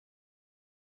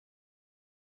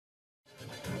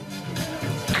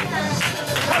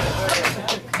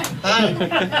Hi.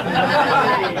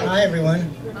 Hi, everyone.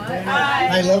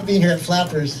 Hi. I love being here at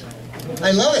Flappers.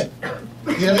 I love it.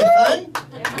 You having fun?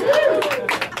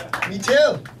 Me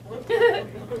too.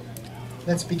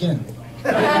 Let's begin.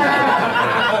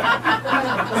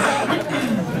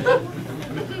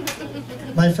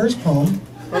 My first poem.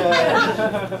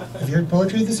 Have you heard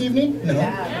poetry this evening? No?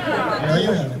 No,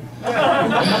 you haven't.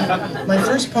 My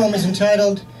first poem is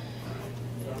entitled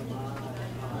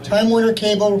Time Warner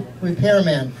Cable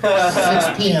Repairman,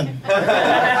 6 p.m. by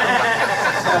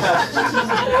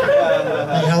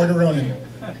Howard Aronin.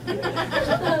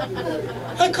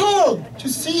 I called to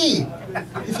see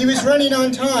if he was running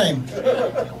on time.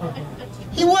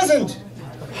 He wasn't.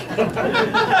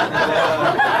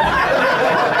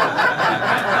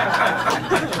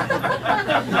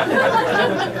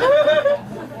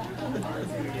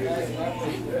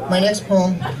 My next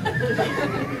poem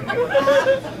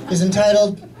is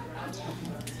entitled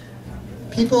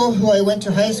People Who I Went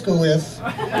to High School With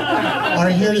Are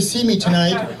Here to See Me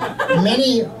Tonight,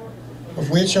 many of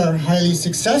which are highly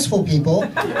successful people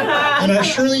and are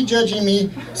surely judging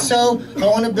me, so I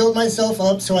want to build myself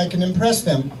up so I can impress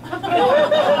them.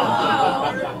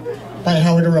 By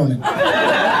Howard Aronin.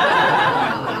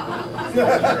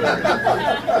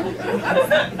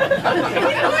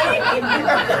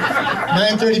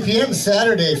 9:30 p.m.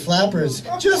 Saturday, Flappers.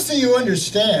 Just so you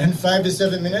understand, 5 to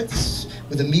 7 minutes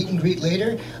with a meet and greet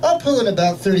later, I'll pull in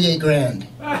about 38 grand.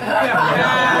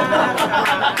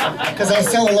 Because I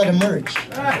sell a lot of merch.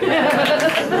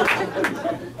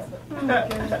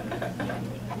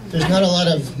 There's not a lot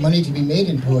of money to be made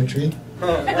in poetry.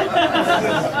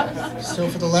 So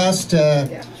for the last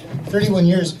 31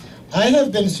 years, I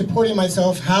have been supporting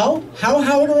myself. How? How,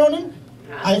 Howard Aronin?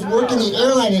 I've worked in the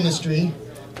airline industry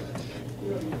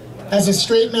as a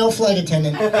straight male flight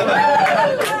attendant.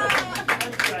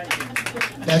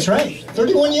 That's right.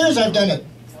 31 years I've done it.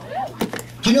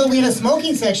 Do you know we had a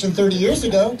smoking section 30 years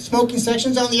ago? Smoking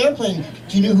sections on the airplane.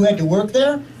 Do you know who had to work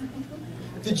there?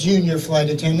 The junior flight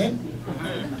attendant.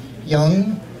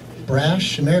 Young,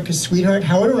 brash, America's sweetheart,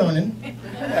 Howard Aronin,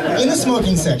 in the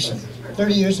smoking section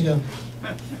 30 years ago.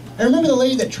 I remember the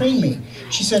lady that trained me.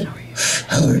 She said,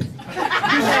 Howard,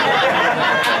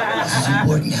 this is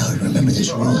important, Howard. Remember this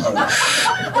rule. Howard.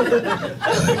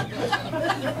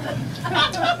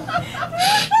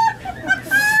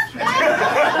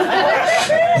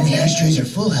 When the ashtrays are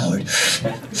full, Howard,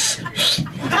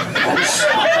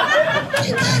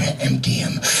 you gotta empty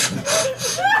them.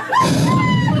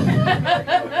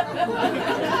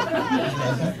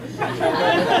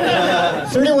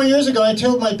 31 years ago, I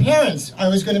told my parents I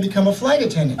was going to become a flight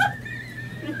attendant.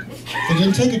 They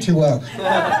didn't take it too well.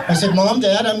 I said, Mom,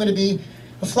 Dad, I'm going to be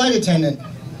a flight attendant.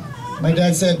 My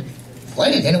dad said,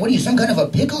 flight attendant? What are you, some kind of a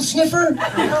pickle sniffer?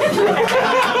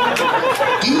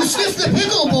 Do you sniff the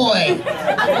pickle, boy?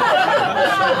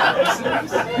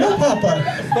 No, Papa.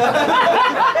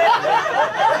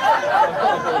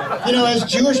 You know, as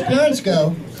Jewish parents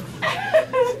go,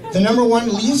 the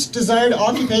 #1 least desired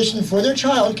occupation for their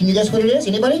child, can you guess what it is?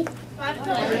 Anybody?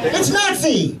 It's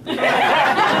Nazi! Nazi,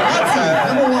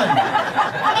 #1.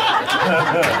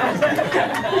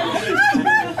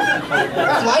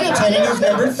 Flight attendant is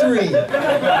 #3.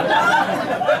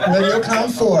 Radio clown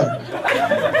 4.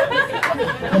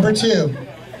 #2,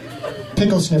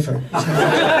 pickle sniffer.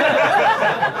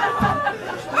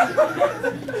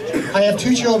 I have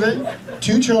 2 children.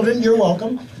 2 children, you're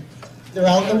welcome. They're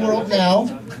out in the world now.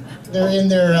 They're in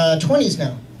their 20s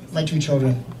now, my 2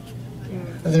 children.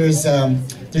 There's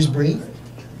Bree,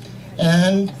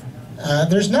 and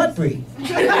there's not Bree.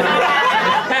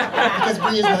 Because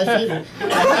Bree is my favorite.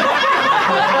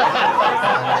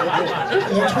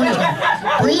 In their 20s now.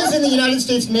 Bree is in the United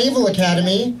States Naval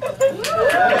Academy.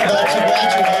 About to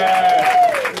graduate.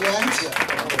 What?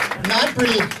 Not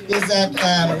Bree is at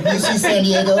UC San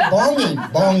Diego. Bonging.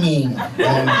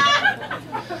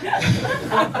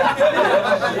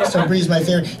 So Bree's my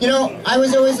favorite. You know, I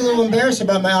was always a little embarrassed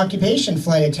about my occupation,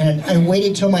 flight attendant. I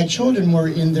waited till my children were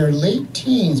in their late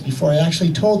teens before I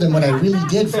actually told them what I really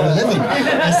did for a living.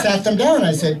 I sat them down.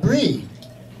 I said, Bree.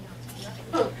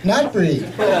 Not Bree.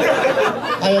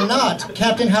 I am not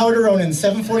Captain Howard Aronin,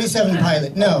 747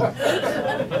 pilot. No.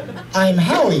 I'm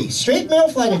Howie, straight male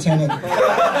flight attendant.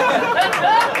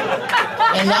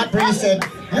 And not Bree said,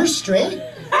 you're straight?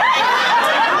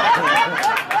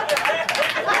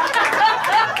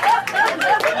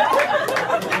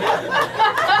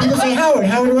 People say, Howard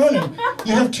Aronin,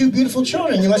 you have 2 beautiful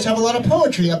children. You must have a lot of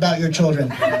poetry about your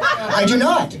children. I do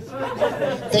not.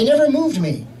 They never moved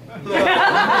me.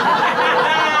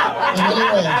 In any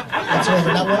way.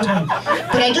 whatsoever, not one time.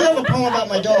 But I do have a poem about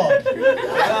my dog.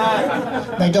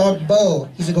 My dog, Bo.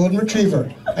 He's a golden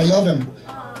retriever. I love him.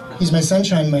 He's my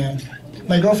sunshine man.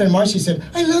 My girlfriend, Marcy, said,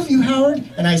 I love you, Howard.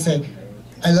 And I say,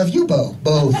 I love you, Bo.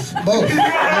 Both. Both.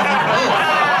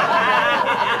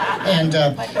 And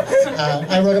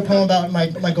I wrote a poem about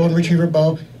my golden retriever,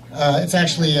 Bo. It's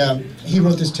actually, he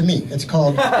wrote this to me. It's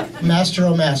called Master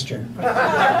O Master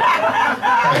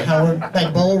by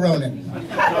Bo Aronin.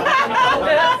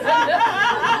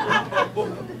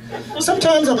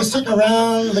 Sometimes I'll be sitting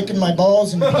around licking my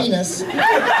balls and penis, and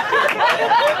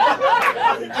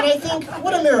I think,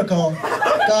 what a miracle.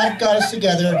 God got us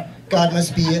together. God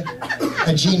must be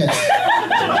a genius.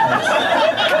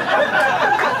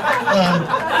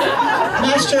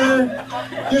 Master,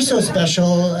 you're so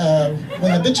special.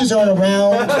 When the bitches aren't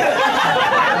around,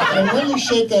 and when you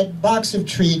shake that box of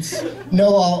treats,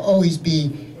 know I'll always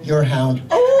be your hound.